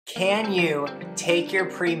Can you take your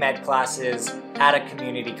pre-med classes at a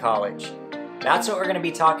community college? That's what we're going to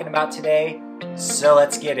be talking about today, so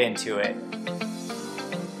let's get into it.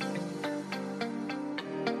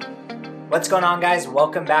 What's going on, guys?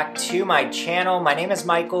 Welcome back to my channel. My name is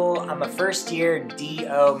Michael. I'm a first-year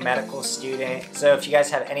DO medical student. So if you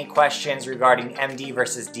guys have any questions regarding MD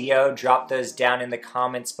versus DO, drop those down in the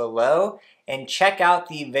comments below. And check out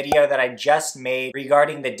the video that I just made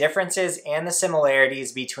regarding the differences and the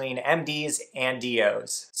similarities between MDs and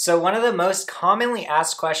DOs. So one of the most commonly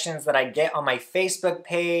asked questions that I get on my Facebook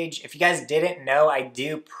page, if you guys didn't know, I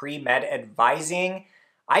do pre-med advising.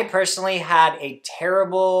 I personally had a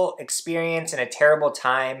terrible experience and a terrible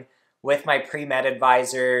time with my pre-med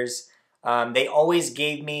advisors. They always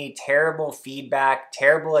gave me terrible feedback,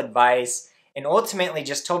 terrible advice, and ultimately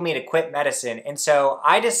just told me to quit medicine. And so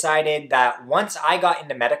I decided that once I got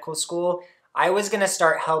into medical school, I was gonna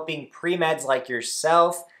start helping pre-meds like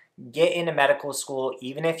yourself get into medical school,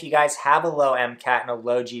 even if you guys have a low MCAT and a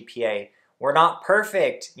low GPA. We're not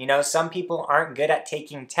perfect. You know, some people aren't good at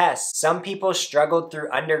taking tests. Some people struggled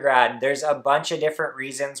through undergrad. There's a bunch of different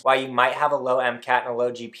reasons why you might have a low MCAT and a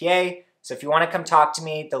low GPA. So if you want to come talk to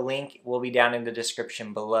me, the link will be down in the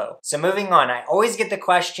description below. So moving on, I always get the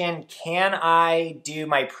question, can I do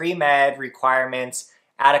my pre-med requirements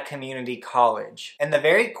at a community college? And the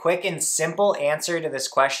very quick and simple answer to this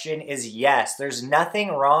question is yes. There's nothing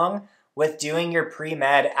wrong with doing your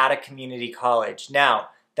pre-med at a community college. Now,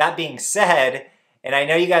 that being said, and I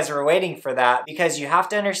know you guys were waiting for that, because you have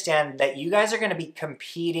to understand that you guys are going to be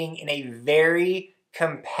competing in a very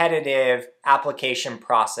competitive application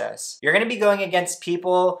process. You're going to be going against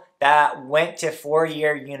people that went to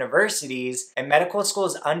four-year universities, and medical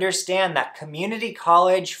schools understand that community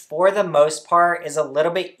college, for the most part, is a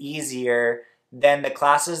little bit easier than the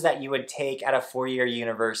classes that you would take at a four-year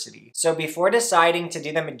university. So before deciding to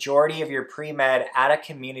do the majority of your pre-med at a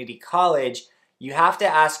community college, you have to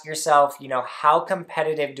ask yourself, you know, how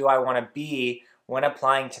competitive do I want to be when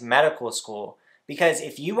applying to medical school? Because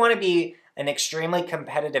if you want to be an extremely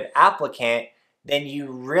competitive applicant, then you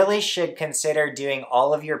really should consider doing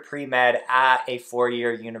all of your pre-med at a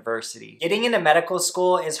four-year university. Getting into medical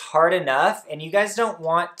school is hard enough, and you guys don't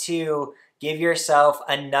want to give yourself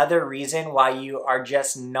another reason why you are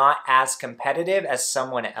just not as competitive as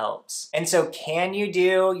someone else. And so can you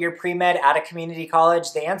do your pre-med at a community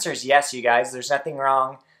college? The answer is yes, you guys. There's nothing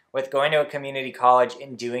wrong with going to a community college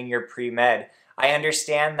and doing your pre-med. I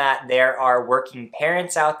understand that there are working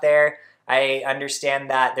parents out there. I understand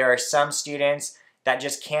that there are some students that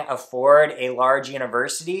just can't afford a large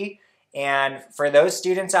university. And for those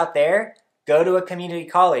students out there, go to a community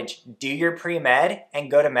college, do your pre-med, and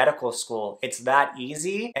go to medical school. It's that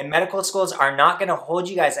easy. And medical schools are not going to hold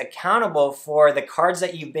you guys accountable for the cards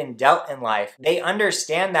that you've been dealt in life. They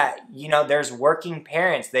understand that, you know, there's working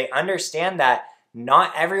parents. They understand that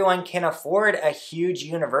not everyone can afford a huge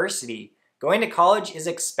university. Going to college is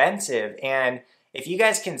expensive, and if you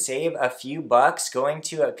guys can save a few bucks going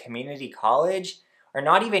to a community college, or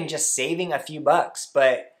not even just saving a few bucks,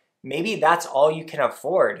 but maybe that's all you can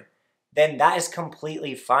afford, then that is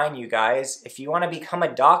completely fine, you guys. If you want to become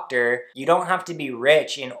a doctor, you don't have to be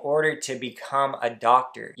rich in order to become a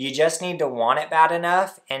doctor. You just need to want it bad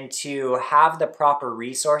enough and to have the proper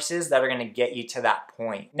resources that are going to get you to that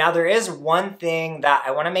point. Now, there is one thing that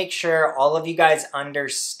I want to make sure all of you guys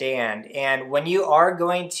understand. And when you are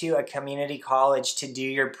going to a community college to do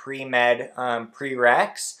your pre-med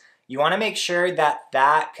prereqs, you want to make sure that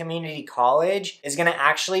that community college is going to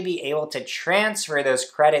actually be able to transfer those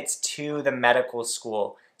credits to the medical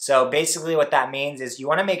school. So basically what that means is you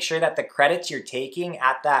want to make sure that the credits you're taking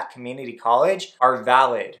at that community college are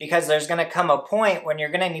valid, because there's going to come a point when you're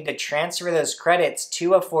going to need to transfer those credits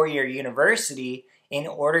to a four-year university in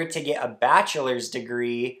order to get a bachelor's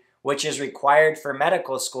degree, which is required for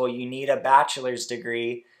medical school. You need a bachelor's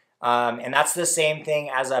degree. And that's the same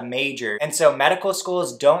thing as a major. And so medical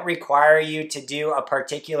schools don't require you to do a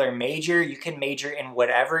particular major. You can major in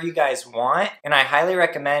whatever you guys want. And I highly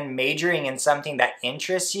recommend majoring in something that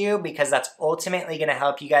interests you, because that's ultimately going to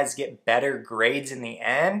help you guys get better grades in the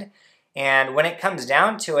end. And when it comes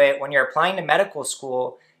down to it, when you're applying to medical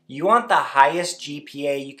school, you want the highest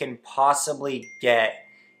GPA you can possibly get.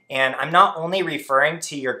 And I'm not only referring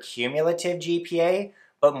to your cumulative GPA,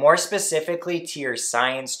 but more specifically to your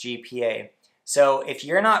science GPA. So if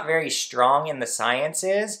you're not very strong in the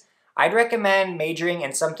sciences, I'd recommend majoring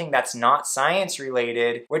in something that's not science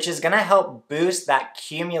related, which is gonna help boost that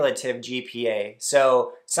cumulative GPA.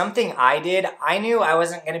 So something I did, I knew I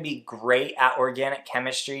wasn't gonna be great at organic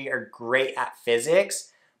chemistry or great at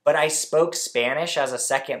physics, but I spoke Spanish as a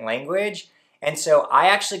second language, And so I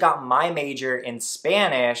actually got my major in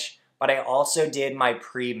Spanish, but I also did my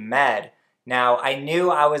pre-med. Now, I knew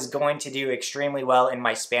I was going to do extremely well in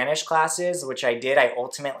my Spanish classes, which I did. I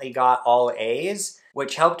ultimately got all A's,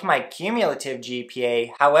 which helped my cumulative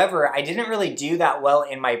GPA. However, I didn't really do that well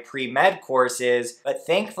in my pre-med courses, but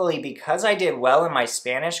thankfully, because I did well in my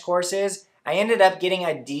Spanish courses, I ended up getting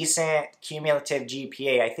a decent cumulative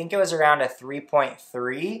GPA. I think it was around a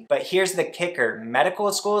 3.3, but here's the kicker.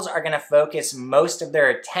 Medical schools are gonna focus most of their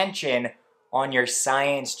attention on your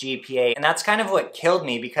science GPA. And that's kind of what killed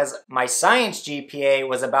me, because my science GPA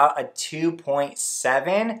was about a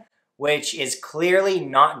 2.7, which is clearly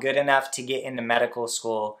not good enough to get into medical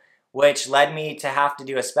school, which led me to have to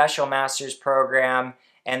do a special master's program.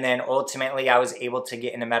 And then ultimately I was able to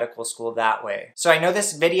get into medical school that way. So I know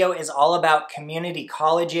this video is all about community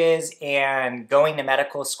colleges and going to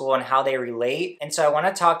medical school and how they relate. And so I want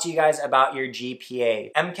to talk to you guys about your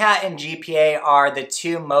GPA. MCAT and GPA are the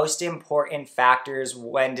two most important factors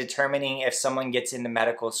when determining if someone gets into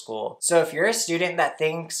medical school. So if you're a student that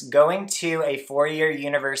thinks going to a four-year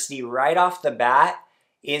university right off the bat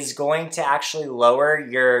is going to actually lower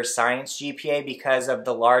your science GPA because of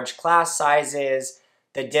the large class sizes,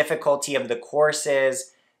 the difficulty of the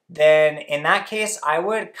courses, then in that case, I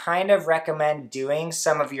would kind of recommend doing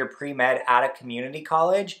some of your pre-med at a community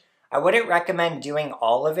college. I wouldn't recommend doing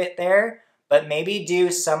all of it there, but maybe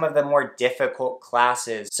do some of the more difficult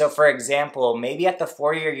classes. So for example, maybe at the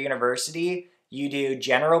four-year university, you do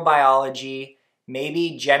general biology,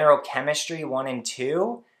 maybe general chemistry 1 and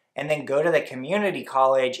 2, and then go to the community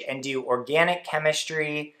college and do organic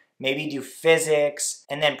chemistry, maybe do physics,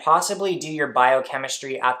 and then possibly do your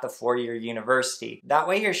biochemistry at the four-year university. That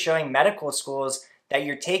way you're showing medical schools that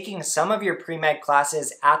you're taking some of your pre-med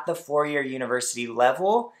classes at the four-year university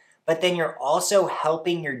level, but then you're also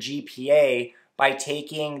helping your GPA by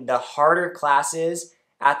taking the harder classes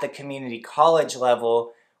at the community college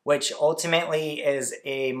level, which ultimately is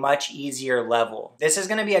a much easier level. This is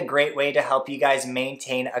gonna be a great way to help you guys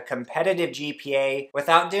maintain a competitive GPA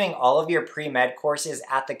without doing all of your pre-med courses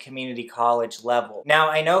at the community college level. Now,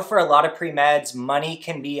 I know for a lot of pre-meds, money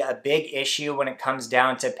can be a big issue when it comes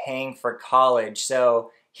down to paying for college. So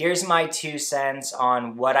here's my 2 cents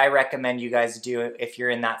on what I recommend you guys do if you're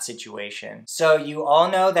in that situation. So you all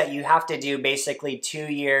know that you have to do basically 2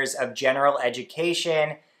 years of general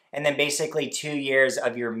education and then basically 2 years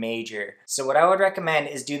of your major. So what I would recommend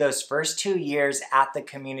is do those first 2 years at the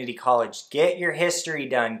community college. Get your history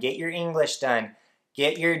done, get your English done,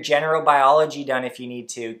 get your general biology done if you need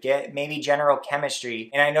to, get maybe general chemistry.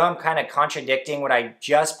 And I know I'm kind of contradicting what I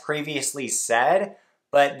just previously said,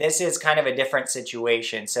 but this is kind of a different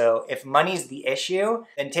situation. So if money's the issue,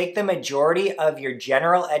 then take the majority of your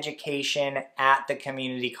general education at the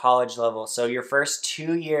community college level. So your first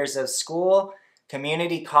 2 years of school,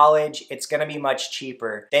 community college, it's gonna be much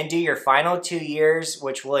cheaper. Then do your final 2 years,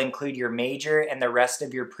 which will include your major and the rest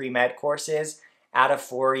of your pre-med courses at a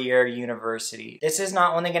four-year university. This is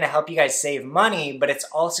not only gonna help you guys save money, but it's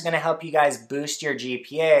also gonna help you guys boost your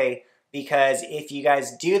GPA, because if you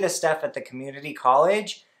guys do the stuff at the community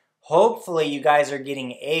college, hopefully you guys are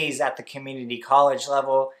getting A's at the community college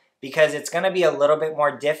level, because it's gonna be a little bit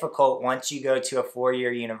more difficult once you go to a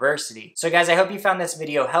four-year university. So guys, I hope you found this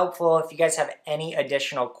video helpful. If you guys have any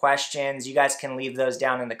additional questions, you guys can leave those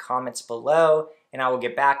down in the comments below and I will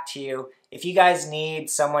get back to you. If you guys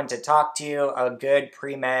need someone to talk to, a good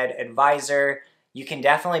pre-med advisor, you can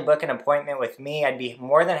definitely book an appointment with me. I'd be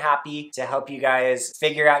more than happy to help you guys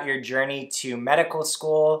figure out your journey to medical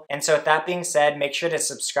school. And so with that being said, make sure to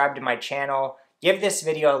subscribe to my channel. Give this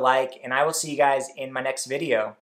video a like, and I will see you guys in my next video.